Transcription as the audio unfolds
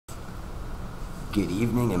Good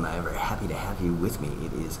evening, am I ever happy to have you with me?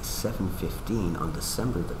 It is 7:15 on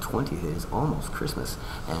December the 20th. It is almost Christmas,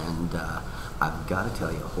 and I've got to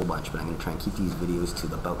tell you a whole bunch, but I'm going to try and keep these videos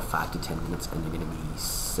to about 5 to 10 minutes, and they're going to be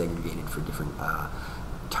segregated for different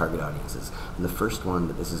target audiences. And the first one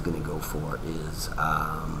that this is going to go for is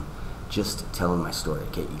just telling my story.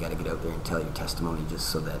 Okay, you got to get out there and tell your testimony just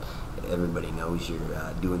so that everybody knows you're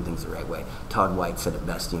doing things the right way. Todd White said it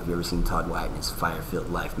best. You know, have you ever seen Todd White and his fire-filled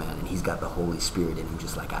life, man? And he's got the Holy Spirit in him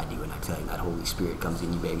just like I do. And I tell you, that Holy Spirit comes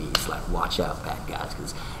in you, baby. It's like, watch out, bad guys,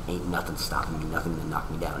 because ain't nothing stopping me, nothing to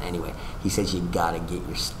knock me down. Anyway, he says you got to get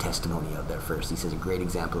your testimony out there first. He says a great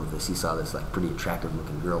example of this. He saw this like pretty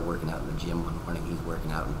attractive-looking girl working out in the gym one morning. He's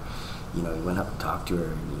working out, and you know, he went up and talked to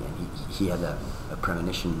her, and he had a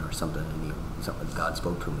premonition or something, and something God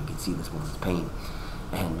spoke to him. He could see this woman's pain.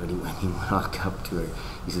 And when he walked up to her,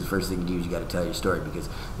 he says, first thing you do is you got to tell your story, because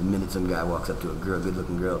the minute some guy walks up to a girl,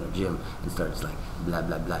 good-looking girl in the gym, and starts like blah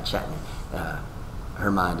blah blah chatting, her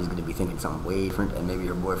mind is going to be thinking something way different, and maybe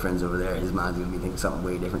your boyfriend's over there, his mind's going to be thinking something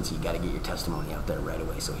way different. So you got to get your testimony out there right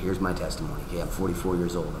away. So here's my testimony. Okay, I'm 44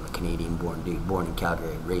 years old. I'm a Canadian-born dude, born in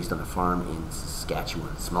Calgary, raised on a farm in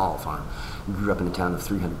Saskatchewan, small farm. Grew up in a town of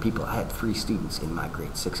 300 people. I had 3 students in my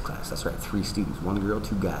grade 6 class. That's right, 3 students, 1 girl,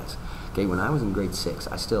 2 guys. Okay, when I was in grade 6,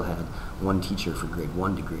 I still had 1 teacher for grade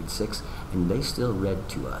 1 to grade 6, and they still read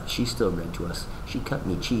to us. She still read to us. She cut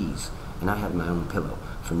me cheese, and I had my own pillow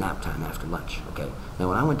for nap time after lunch. Okay, now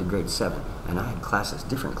when I went to grade 7, and I had classes,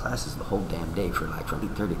 different classes the whole damn day for like from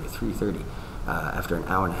 8:30 to 3:30. After an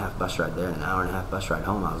hour and a half bus ride there and an hour and a half bus ride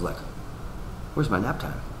home, I was like, where's my nap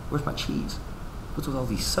time? Where's my cheese? What's with all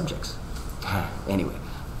these subjects? Anyway,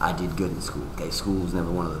 I did good in school. Okay, school was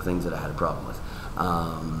never one of the things that I had a problem with.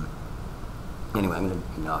 Anyway,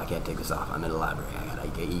 no, I can't take this off. I'm in the library.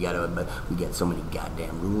 But we get so many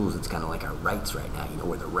goddamn rules. It's kind of like our rights right now, you know,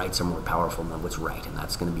 where the rights are more powerful than what's right, and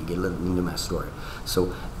that's going to get into my story. So,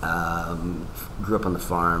 grew up on the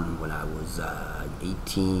farm when I was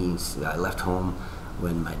 18. I left home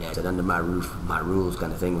when my dad said, under my roof, my rules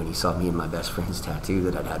kind of thing, when he saw me and my best friend's tattoo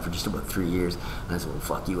that I'd had for just about 3 years. And I said, well,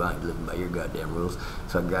 fuck you, I ain't living by your goddamn rules.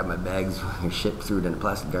 So I grabbed my bags, shit, threw it in a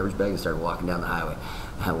plastic garbage bag, and started walking down the highway.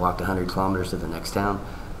 I walked 100 kilometers to the next town,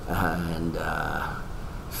 and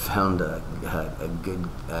found a good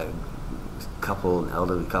couple, an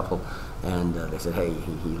elderly couple, and they said, hey,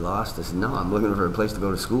 he lost. I said, no, I'm looking for a place to go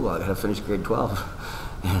to school. I gotta finish grade 12.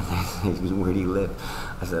 And they said, where do you live?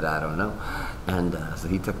 I said, I don't know. And so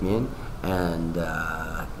he took me in, and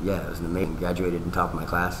yeah, it was amazing. Graduated in top of my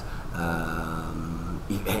class.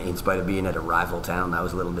 In spite of being at a rival town, that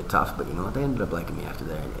was a little bit tough, but you know what, they ended up liking me after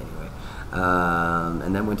that anyway.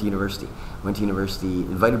 And then went to university.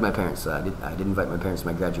 Invited my parents. I did invite my parents to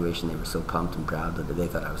my graduation. They were so pumped and proud that they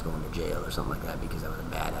thought I was going to jail or something like that, because I was a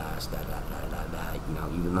badass, you know,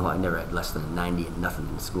 even though I never had less than a 90 and nothing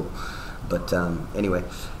in school. But anyway,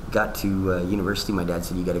 got to university. My dad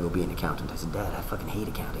said, you got to go be an accountant. I said, Dad, I fucking hate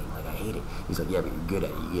accounting. Like, I hate it. He's like, yeah, but you're good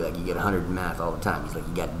at it. You get 100 in math all the time. He's like,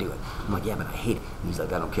 you got to do it. I'm like, yeah, but I hate it. And he's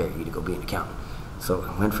like, I don't care. You need to go be an accountant. So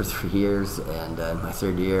I went for 3 years, and in my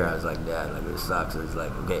 3rd year, I was like, Dad, like, this sucks. I was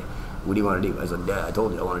like, okay, what do you want to do? I was like, Dad, I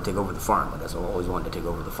told you I want to take over the farm. Like, I always wanted to take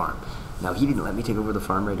over the farm. Now, he didn't let me take over the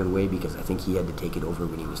farm right away, because I think he had to take it over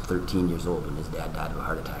when he was 13 years old when his dad died of a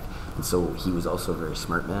heart attack. And so he was also a very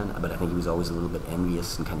smart man, but I think he was always a little bit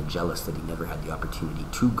envious and kind of jealous that he never had the opportunity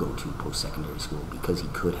to go to post-secondary school, because he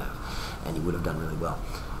could have, and he would have done really well.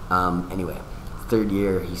 Anyway, 3rd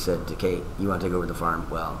year, he said, okay, you want to take over the farm?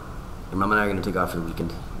 Well, your mom and I are going to take off for the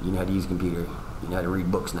weekend. You know how to use a computer. You know how to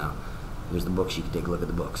read books now. Here's the books. You can take a look at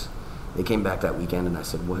the books. They came back that weekend, and I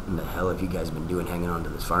said, what in the hell have you guys been doing hanging on to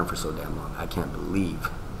this farm for so damn long? I can't believe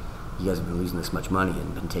you guys have been losing this much money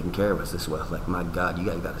and been taking care of us this well. Like, my God, you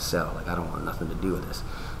guys got to sell. Like, I don't want nothing to do with this.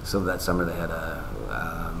 So that summer they had a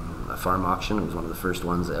farm auction. It was one of the first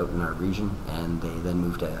ones out in our region, and they then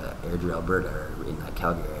moved to Airdrie, Alberta, or in that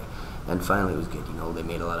Calgary area. And finally it was good. You know, they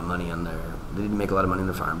made a lot of money on they didn't make a lot of money on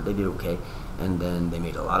their farm, but they did okay. And then they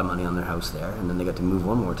made a lot of money on their house there, and then they got to move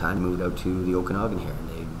one more time, moved out to the Okanagan here, and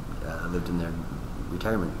they lived in their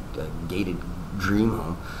retirement gated dream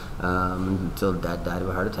home until Dad died of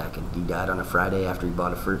a heart attack. And he died on a Friday after he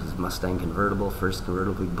bought his Mustang convertible, first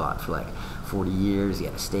convertible he bought for like 40 years. He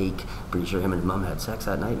had a steak. Pretty sure him and his mom had sex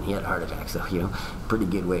that night, and he had a heart attack. So, you know, pretty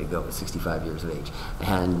good way to go at 65 years of age.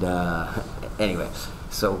 And anyway,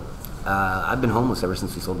 so I've been homeless ever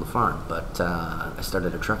since we sold the farm, but I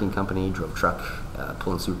started a trucking company, drove truck,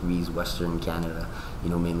 pulling Super Bs, Western Canada,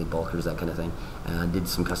 mainly bulkers, that kind of thing. Did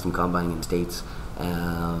some custom combining in the States,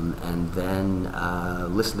 and then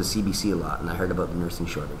listened to CBC a lot, and I heard about the nursing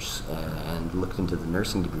shortage, and looked into the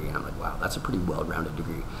nursing degree, and I'm like, wow, that's a pretty well-rounded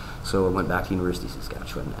degree. So I went back to University of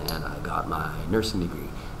Saskatchewan, and I got my nursing degree.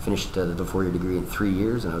 Finished the 4-year degree in 3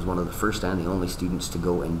 years, and I was one of the first and the only students to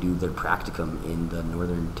go and do their practicum in the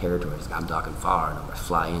Northern Territories. I'm talking far north,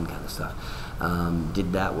 fly in kind of stuff.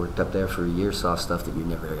 Did that, worked up there for a year, saw stuff that you're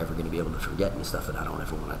never ever going to be able to forget, and stuff that I don't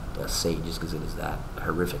ever want to say just because it is that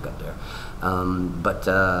horrific up there. But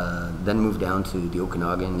then moved down to the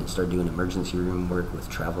Okanagan and started doing emergency room work with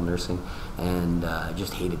travel nursing, and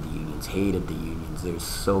just hated the unions. They're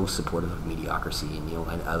so supportive of mediocrity,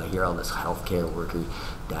 and I hear all this healthcare worker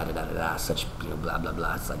such blah blah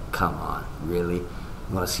blah. It's like, come on, really?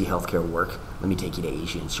 You want to see healthcare work? Let me take you to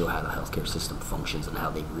Asia and show how the healthcare system functions and how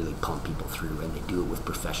they really pump people through. And they do it with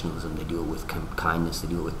professionalism. They do it with kindness. They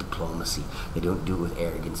do it with diplomacy. They don't do it with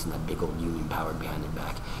arrogance and that big old union power behind their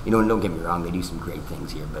back. And don't get me wrong, they do some great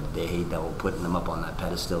things here, but they hate that whole putting them up on that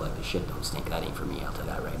pedestal like the shit don't stink. That ain't for me, I'll tell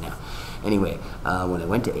you that right now. Anyway, when I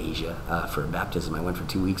went to Asia for a baptism, I went for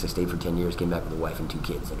 2 weeks. I stayed for 10 years, came back with a wife and 2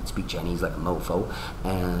 kids. I could speak Chinese like a mofo,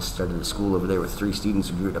 and started a school over there with 3 students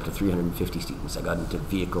who grew it up to 350 students. I got into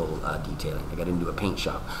vehicle detailing. I got into a paint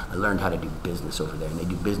shop. I learned how to do business over there, and they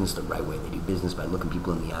do business the right way. They do business by looking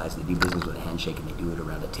people in the eyes. They do business with a handshake, and they do it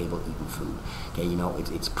around a table eating food. Okay,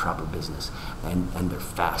 it's proper business, and they're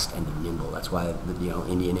fast and they're nimble. That's why India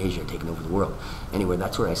and Asia are taking over the world. Anyway,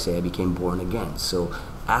 that's where I say I became born again. So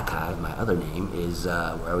Akai, my other name, is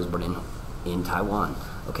where I was born in Taiwan.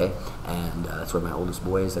 Okay, and that's where my oldest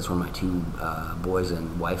boy is. That's where my 2 boys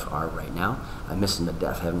and wife are right now. I miss them to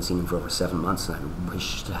death. I haven't seen them for over 7 months, and I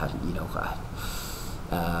wish that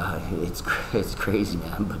it's crazy,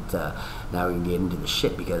 man. But now we can get into the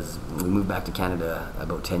shit, because we moved back to Canada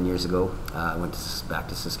about 10 years ago. I went back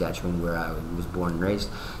to Saskatchewan, where I was born and raised.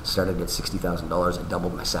 Started at $60,000. I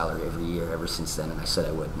doubled my salary every year ever since then, and I said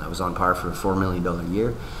I would. And I was on par for a $4 million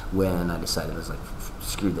year when I decided, I was like,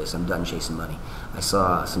 screw this, I'm done chasing money. I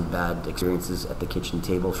saw some bad experiences at the kitchen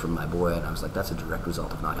table from my boy, and I was like, that's a direct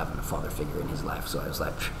result of not having a father figure in his life. So I was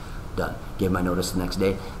like, done. Gave my notice the next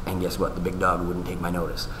day, and guess what? The big dog wouldn't take my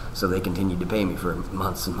notice. So they continued to pay me for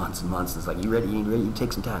months and months and months. It's like, you ready? You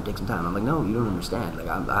take some time. I'm like, no, you don't understand. Like,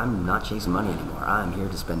 I'm not chasing money anymore. I'm here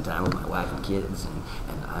to spend time with my wife and kids, and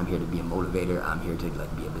I'm here to be a motivator. I'm here to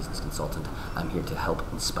be a business consultant. I'm here to help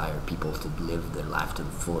inspire people to live their life to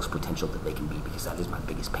the fullest potential that they can be, because that is my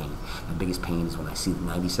biggest pain. My biggest pain is when I see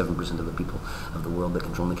 97% of the people of the world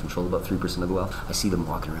that only control about 3% of the wealth. I see them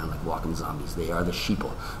walking around like walking zombies. They are the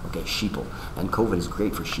sheeple. Okay, sheeple. And COVID is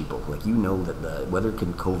great for sheeple. Like, that whether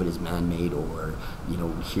COVID is man-made or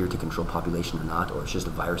here to control population or not, or it's just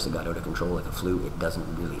a virus that got out of control like a flu, it doesn't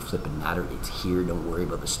really flipping matter. It's here. Don't worry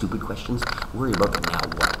about the stupid questions. Worry about the now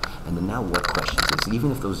what. And the now what questions is,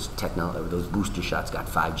 even if those booster shots got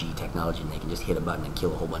 5G technology and they can just hit a button and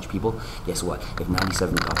kill a whole bunch of people, guess what? If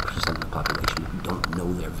 97% of the population don't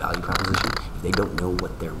know their value proposition, if they don't know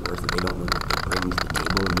what they're worth, if they don't know what they bring to the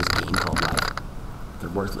table in this game called life, they're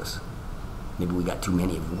worthless. Maybe we got too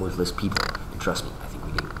many of worthless people, and trust me, I think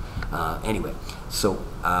we do. Anyway, so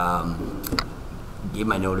gave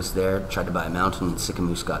my notice there, tried to buy a mountain, and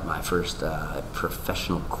Sicamous got my first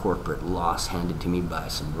professional corporate loss handed to me by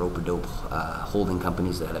some rope-a-dope holding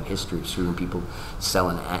companies that have a history of screwing people,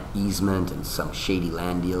 selling at easement and some shady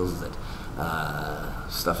land deals that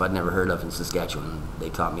stuff I'd never heard of in Saskatchewan. They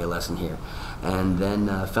taught me a lesson here. And then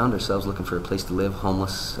found ourselves looking for a place to live,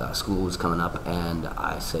 homeless. School was coming up, and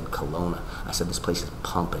I said Kelowna. I said, this place is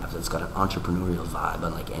pumping. It's got an entrepreneurial vibe,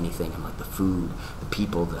 unlike anything. I'm like, the food, the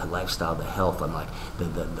people, the lifestyle, the health. I'm like,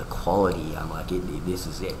 the quality. I'm like, this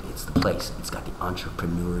is it. It's the place. It's got the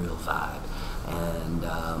entrepreneurial vibe.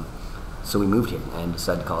 And so we moved here and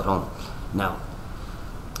decided to call it home. Now,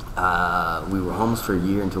 we were homeless for a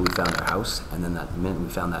year until we found our house, and then that minute we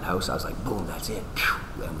found that house, I was like, boom, that's it,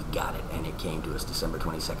 and we got it, and it came to us December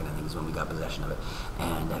 22nd, I think is when we got possession of it,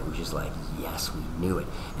 and it was just like, yes, we knew it,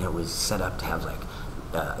 and it was set up to have like,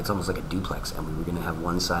 it's almost like a duplex, and we were going to have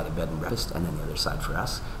one side a bed and breakfast and then the other side for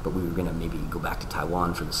us, but we were going to maybe go back to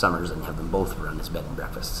Taiwan for the summers and have them both run as bed and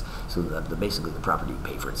breakfasts, so that basically the property would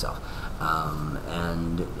pay for itself.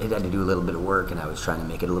 And it had to do a little bit of work, and I was trying to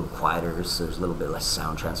make it a little quieter, so there's a little bit less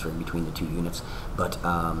sound transferring between the 2 units, but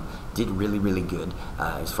did really, really good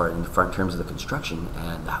as far in terms of the construction,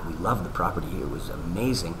 and we loved the property. It was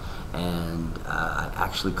amazing, and I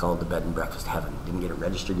actually called the bed and breakfast heaven. Didn't get it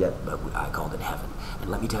registered yet, but I called it heaven. And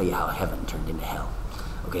let me tell you how heaven turned into hell.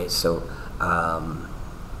 Okay, so I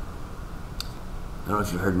don't know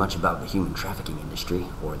if you've heard much about the human trafficking industry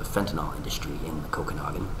or the fentanyl industry in the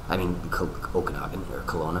Okanagan. Okanagan or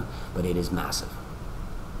Kelowna, but it is massive.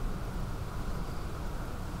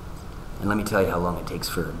 And let me tell you how long it takes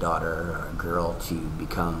for a daughter or a girl to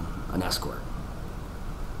become an escort.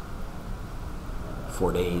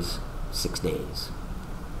 4 days, 6 days.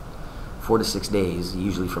 4 to 6 days,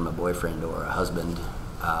 usually from a boyfriend or a husband.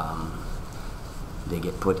 They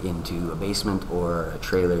get put into a basement or a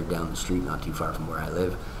trailer down the street, not too far from where I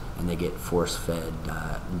live, and they get force-fed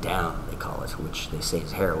down, they call it, which they say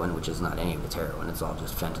is heroin, which is not any of it's heroin, it's all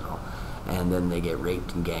just fentanyl. And then they get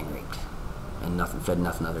raped and gang raped, and fed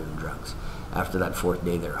nothing other than drugs. After that 4th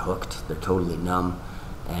day, they're hooked, they're totally numb,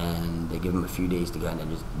 and they give them a few days to kind of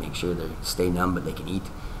just make sure they stay numb, but they can eat.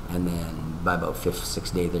 And then by about 5th,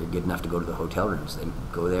 6th day, they're good enough to go to the hotel rooms. They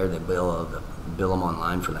go there, they bill them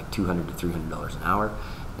online for like $200 to $300 an hour,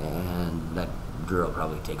 and that girl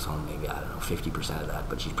probably takes home maybe, I don't know, 50% of that,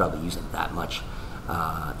 but she's probably using that much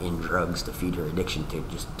in drugs to feed her addiction, to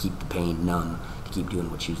just keep the pain numb, to keep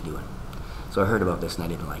doing what she's doing. So I heard about this and I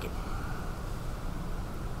didn't like it.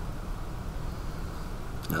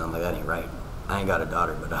 And I'm like, that ain't right. I ain't got a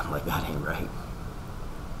daughter, but I'm like, that ain't right.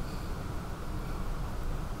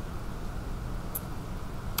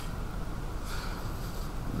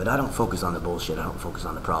 But I don't focus on the bullshit, I don't focus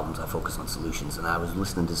on the problems, I focus on solutions. And I was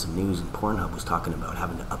listening to some news, and Pornhub was talking about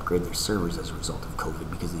having to upgrade their servers as a result of COVID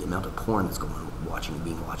because of the amount of porn that's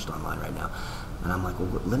being watched online right now. And I'm like, well,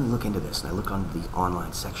 let me look into this. And I looked onto these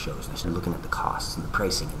online sex shows, and I started looking at the costs and the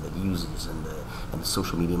pricing and the users and the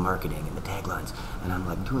social media marketing and the taglines. And I'm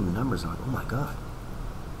like doing the numbers, and I'm like, oh my God.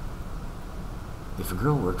 If a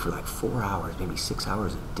girl worked for like 4 hours, maybe 6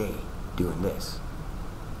 hours a day doing this,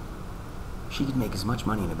 she could make as much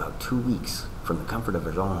money in about 2 weeks from the comfort of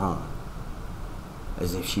her own home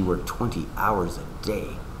as if she worked 20 hours a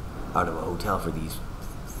day out of a hotel for these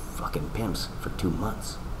fucking pimps for 2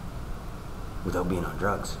 months without being on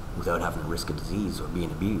drugs, without having to risk a disease or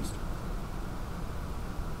being abused.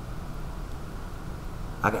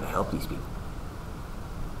 I gotta help these people.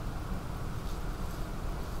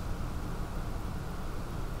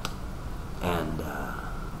 And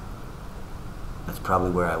that's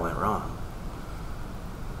probably where I went wrong.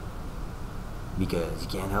 Because you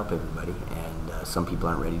can't help everybody, and some people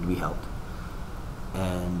aren't ready to be helped.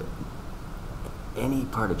 And any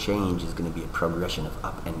part of change is going to be a progression of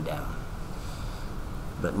up and down.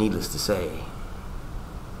 But needless to say,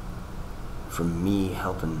 from me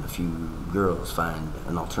helping a few girls find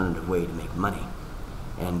an alternative way to make money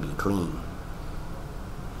and be clean,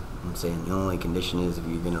 I'm saying the only condition is if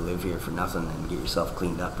you're going to live here for nothing and get yourself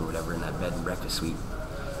cleaned up or whatever in that bed and breakfast suite.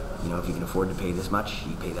 You know, if you can afford to pay this much,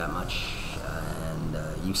 you pay that much.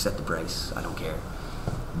 You set the price, I don't care.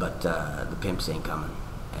 But the pimps ain't coming.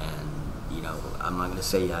 And, you know, I'm not going to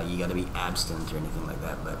say you got to be abstinent or anything like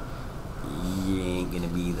that, but you ain't going to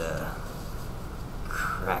be the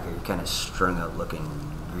cracker, kind of strung out looking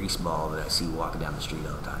grease ball that I see walking down the street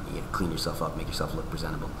all the time. You got to clean yourself up, make yourself look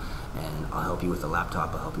presentable. And I'll help you with the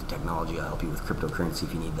laptop, I'll help you with technology, I'll help you with cryptocurrency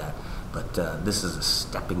if you need that. But this is a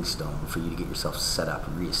stepping stone for you to get yourself set up,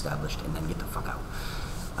 reestablished, and then get the fuck out.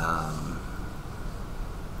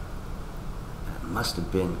 Must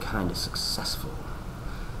have been kind of successful,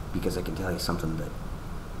 because I can tell you something that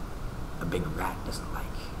a big rat doesn't like.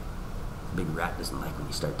 A big rat doesn't like when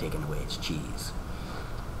you start taking away its cheese.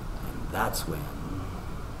 And that's when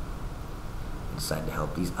I decided to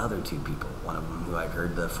help these other 2 people. One of them who I'd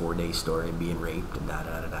heard the 4-day story of being raped and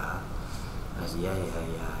da-da-da-da. I said, yeah,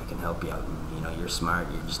 I can help you out. And, you know, you're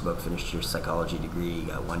smart, you're just about finished your psychology degree, you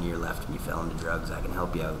got 1 year left and you fell into drugs, I can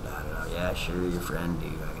help you out. Da-da-da. Yeah, sure, your friend,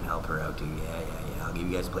 dude, I can help her out too. Yeah, I'll give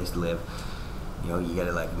you guys a place to live. You know, you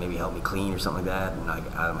gotta like maybe help me clean or something like that. And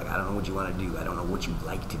I'm like, I don't know what you want to do. I don't know what you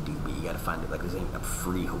like to do, but you gotta find it. Like, this ain't a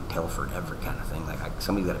free hotel forever kind of thing. Like,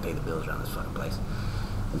 somebody's gotta pay the bills around this fucking place.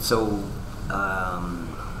 And so I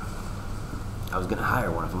was gonna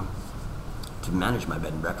hire one of them to manage my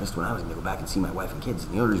bed and breakfast when I was gonna go back and see my wife and kids.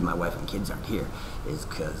 And the only reason my wife and kids aren't here is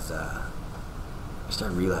because I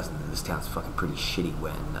started realizing that this town's fucking pretty shitty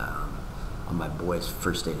when on my boy's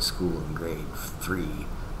first day of school in grade 3,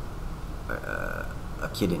 a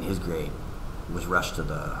kid in his grade was rushed to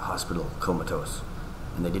the hospital comatose,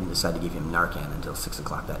 and they didn't decide to give him Narcan until 6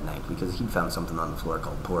 o'clock that night because he'd found something on the floor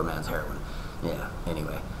called poor man's heroin. Yeah,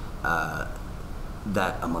 anyway,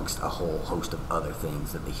 that amongst a whole host of other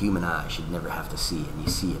things that the human eye should never have to see, and you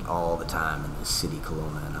see it all the time in this city,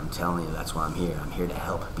 Kelowna, and I'm telling you, that's why I'm here. I'm here to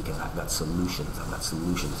help because I've got solutions.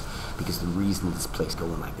 Because the reason this place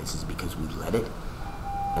going like this is because we let it,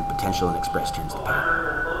 and potential and express turns to pain.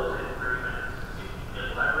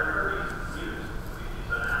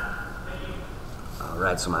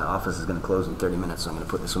 Alright, so my office is going to close in 30 minutes, so I'm going to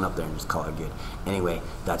put this one up there and just call it good. Anyway,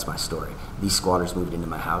 that's my story. These squatters moved into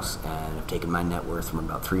my house and have taken my net worth from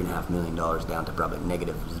about $3.5 million down to probably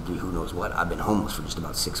negative who knows what. I've been homeless for just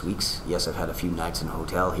about 6 weeks. Yes, I've had a few nights in a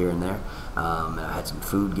hotel here and there, and I had some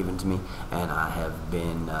food given to me, and I have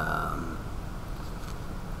been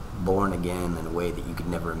born again in a way that you could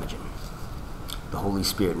never imagine. The Holy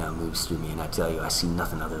Spirit now moves through me, and I tell you, I see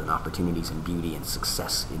nothing other than opportunities and beauty and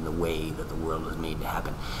success in the way that the world is made to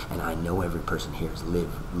happen. And I know every person here is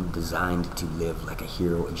designed to live like a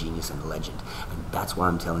hero, a genius, and a legend. And that's why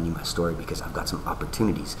I'm telling you my story, because I've got some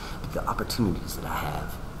opportunities. But the opportunities that I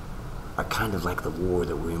have are kind of like the war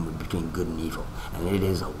that we're in between good and evil. And it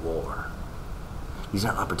is a war. These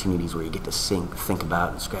aren't opportunities where you get to think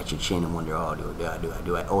about and scratch your chin and wonder, oh,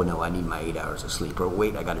 do I? Oh, no, I need my 8 hours of sleep. Or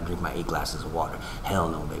wait, I got to drink my 8 glasses of water. Hell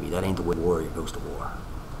no, baby. That ain't the way warrior goes to war.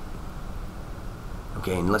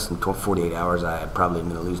 Okay, in less than 48 hours, I probably am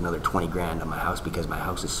going to lose another 20 grand on my house because my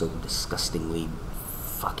house is so disgustingly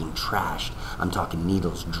fucking trashed. I'm talking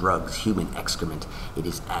needles, drugs, human excrement. It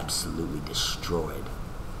is absolutely destroyed.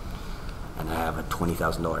 And I have a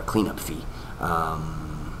 $20,000 cleanup fee.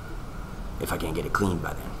 If I can't get it cleaned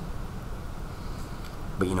by then.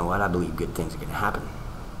 But you know what? I believe good things are going to happen.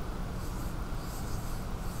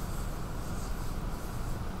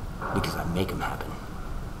 Because I make them happen.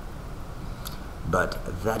 But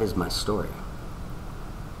that is my story.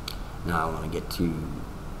 Now I want to get to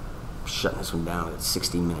shutting this one down at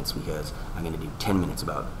 16 minutes because I'm going to do 10 minutes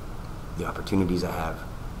about the opportunities I have,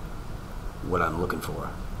 what I'm looking for,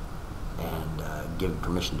 and give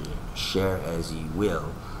permission to share as you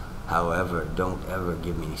will. However, don't ever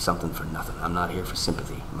give me something for nothing. I'm not here for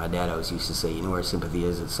sympathy. My dad always used to say, you know where sympathy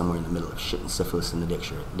is? It's somewhere in the middle of shit and syphilis in the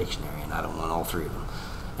dictionary, and I don't want all three of them.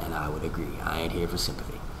 And I would agree. I ain't here for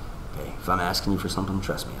sympathy. Okay? If I'm asking you for something,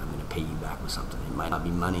 trust me, I'm going to pay you back with something. It might not be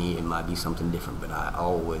money, it might be something different, but I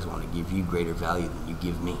always want to give you greater value than you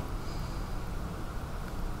give me.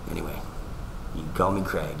 Anyway, you can call me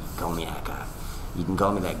Craig, you can call me Akai. You can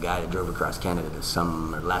call me that guy that drove across Canada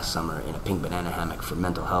last summer in a pink banana hammock for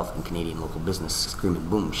mental health and Canadian local business, screaming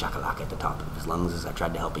boom shakalaka at the top of his lungs as I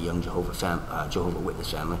tried to help a young Jehovah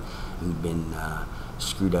Witness family who'd been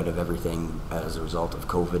screwed out of everything as a result of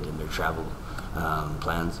COVID and their travel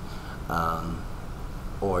plans.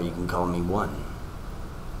 Or you can call me One.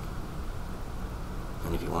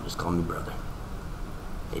 And if you want, just call me brother.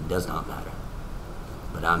 It does not matter.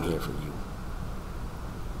 But I'm here for you.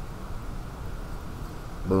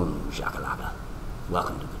 Boom, shakalaka.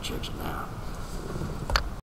 Welcome to the church now.